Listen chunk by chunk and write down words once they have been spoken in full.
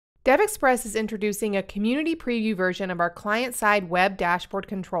DevExpress is introducing a community preview version of our client-side web dashboard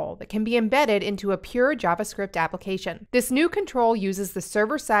control that can be embedded into a pure JavaScript application. This new control uses the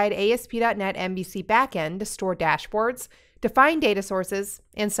server-side ASP.NET MVC backend to store dashboards, define data sources,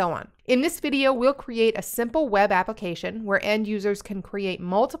 and so on. In this video, we'll create a simple web application where end users can create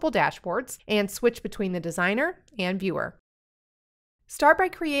multiple dashboards and switch between the designer and viewer. Start by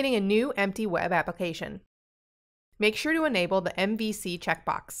creating a new empty web application. Make sure to enable the MVC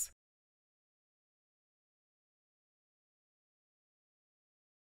checkbox.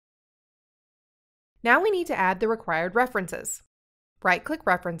 Now we need to add the required references. Right-click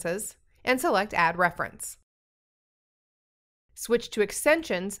References and select Add Reference. Switch to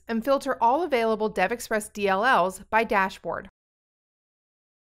Extensions and filter all available DevExpress DLLs by dashboard.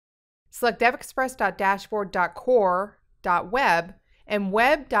 Select devexpress.dashboard.core.web and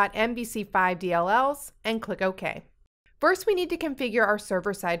web.mvc5 DLLs and click OK. First, we need to configure our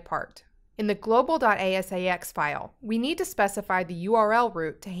server-side part. In the global.asax file, we need to specify the URL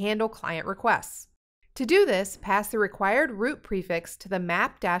route to handle client requests. To do this, pass the required route prefix to the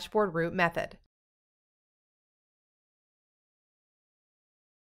map dashboard route method.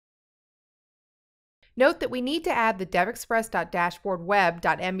 Note that we need to add the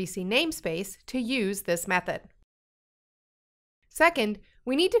devexpress.dashboardweb.mvc namespace to use this method. Second,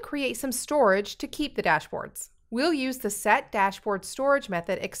 we need to create some storage to keep the dashboards. We'll use the setDashboardStorage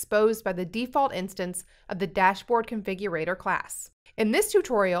method exposed by the default instance of the Dashboard Configurator class. In this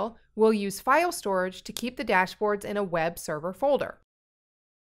tutorial, we'll use file storage to keep the dashboards in a web server folder.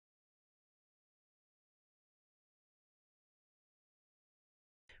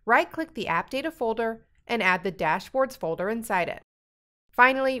 Right-click the App Data folder and add the Dashboards folder inside it.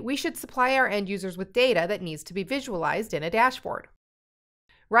 Finally, we should supply our end users with data that needs to be visualized in a dashboard.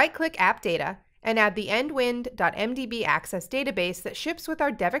 Right-click App Data and add the endwind.mdb access database that ships with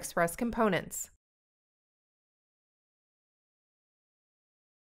our DevExpress components.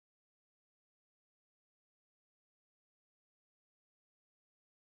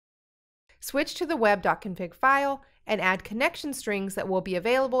 Switch to the web.config file and add connection strings that will be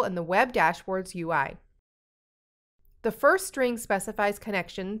available in the Web Dashboards UI. The first string specifies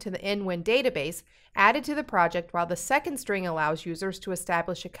connection to the endwind database added to the project, while the second string allows users to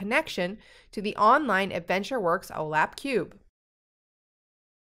establish a connection to the online AdventureWorks OLAP cube.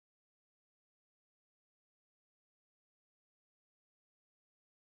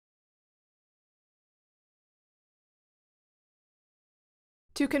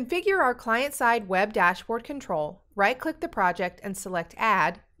 To configure our client-side web dashboard control, right-click the project and select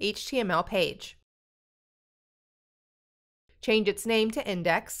Add HTML Page. Change its name to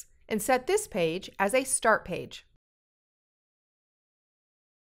Index and set this page as a Start page.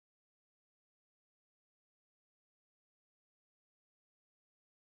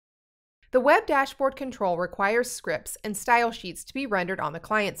 The web dashboard control requires scripts and style sheets to be rendered on the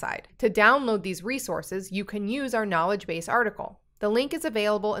client side. To download these resources, you can use our knowledge base article. The link is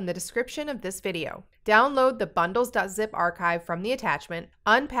available in the description of this video. Download the bundles.zip archive from the attachment,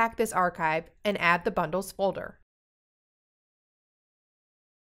 unpack this archive, and add the bundles folder.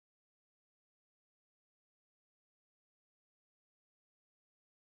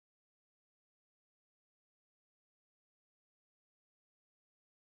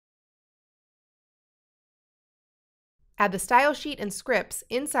 Add the style sheet and scripts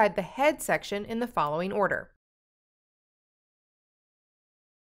inside the head section in the following order.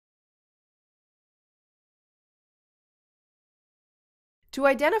 To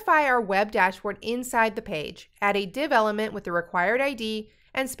identify our web dashboard inside the page, add a div element with the required ID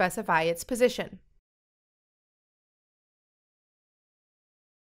and specify its position.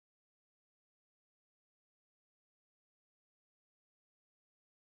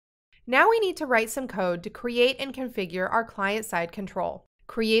 Now we need to write some code to create and configure our client-side control.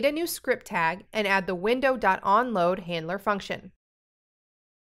 Create a new script tag and add the window.onload handler function.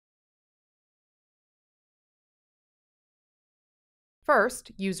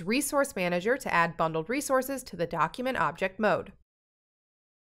 First, use Resource Manager to add bundled resources to the document object mode.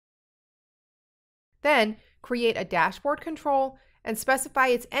 Then, create a dashboard control and specify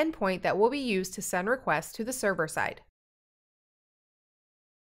its endpoint that will be used to send requests to the server side.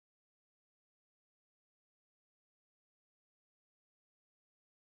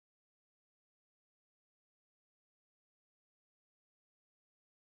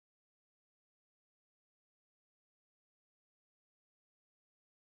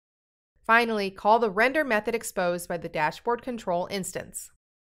 Finally, call the render method exposed by the dashboard control instance.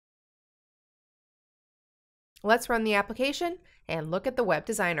 Let's run the application and look at the web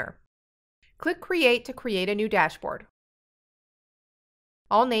designer. Click Create to create a new dashboard.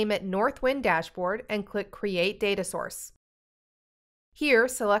 I'll name it Northwind Dashboard and click Create Data Source. Here,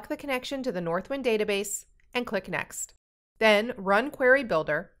 select the connection to the Northwind database and click Next. Then run Query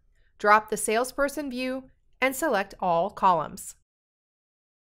Builder, drop the Salesperson view, and select all columns.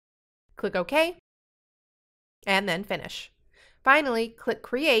 Click OK, and then Finish. Finally, click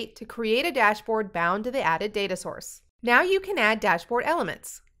Create to create a dashboard bound to the added data source. Now you can add dashboard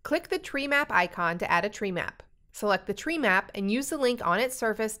elements. Click the tree map icon to add a tree map. Select the tree map and use the link on its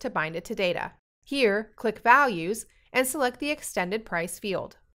surface to bind it to data. Here, click Values and select the Extended Price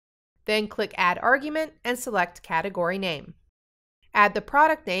field. Then click Add Argument and select Category Name. Add the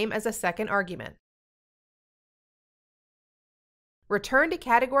product name as a second argument. Return to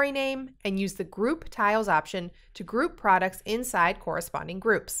category name and use the Group Tiles option to group products inside corresponding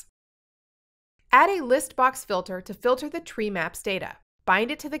groups. Add a list box filter to filter the tree map's data.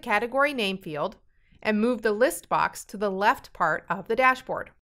 Bind it to the category name field and move the list box to the left part of the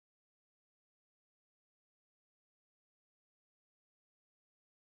dashboard.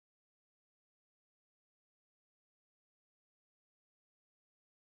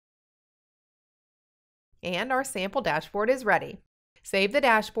 And our sample dashboard is ready. Save the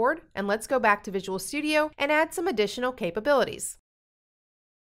dashboard, and let's go back to Visual Studio and add some additional capabilities.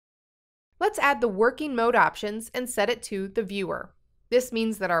 Let's add the working mode options and set it to the viewer. This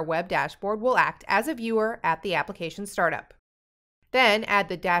means that our web dashboard will act as a viewer at the application startup. Then add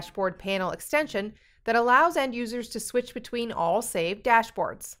the dashboard panel extension that allows end users to switch between all saved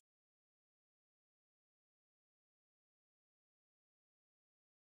dashboards.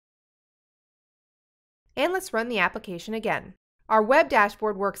 And let's run the application again. Our web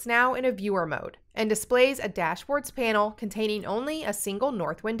dashboard works now in a viewer mode and displays a dashboards panel containing only a single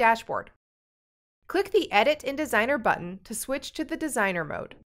Northwind dashboard. Click the Edit in Designer button to switch to the Designer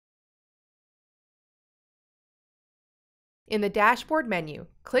mode. In the Dashboard menu,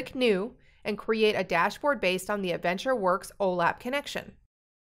 click New and create a dashboard based on the AdventureWorks OLAP connection.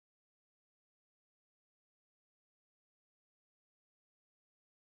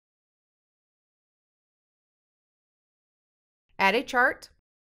 Add a chart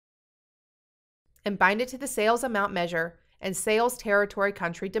and bind it to the sales amount measure and sales territory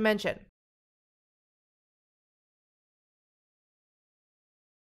country dimension.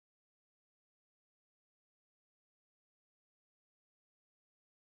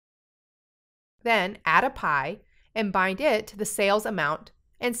 Then add a pie and bind it to the sales amount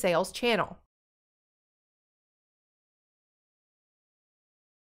and sales channel.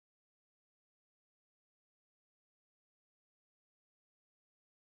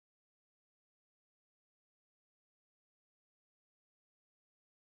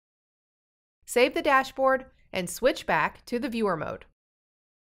 Save the dashboard and switch back to the viewer mode.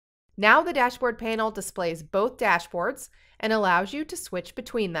 Now the dashboard panel displays both dashboards and allows you to switch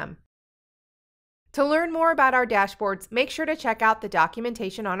between them. To learn more about our dashboards, make sure to check out the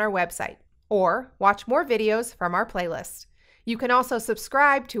documentation on our website or watch more videos from our playlist. You can also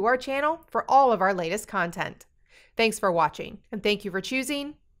subscribe to our channel for all of our latest content. Thanks for watching, and thank you for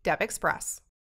choosing DevExpress.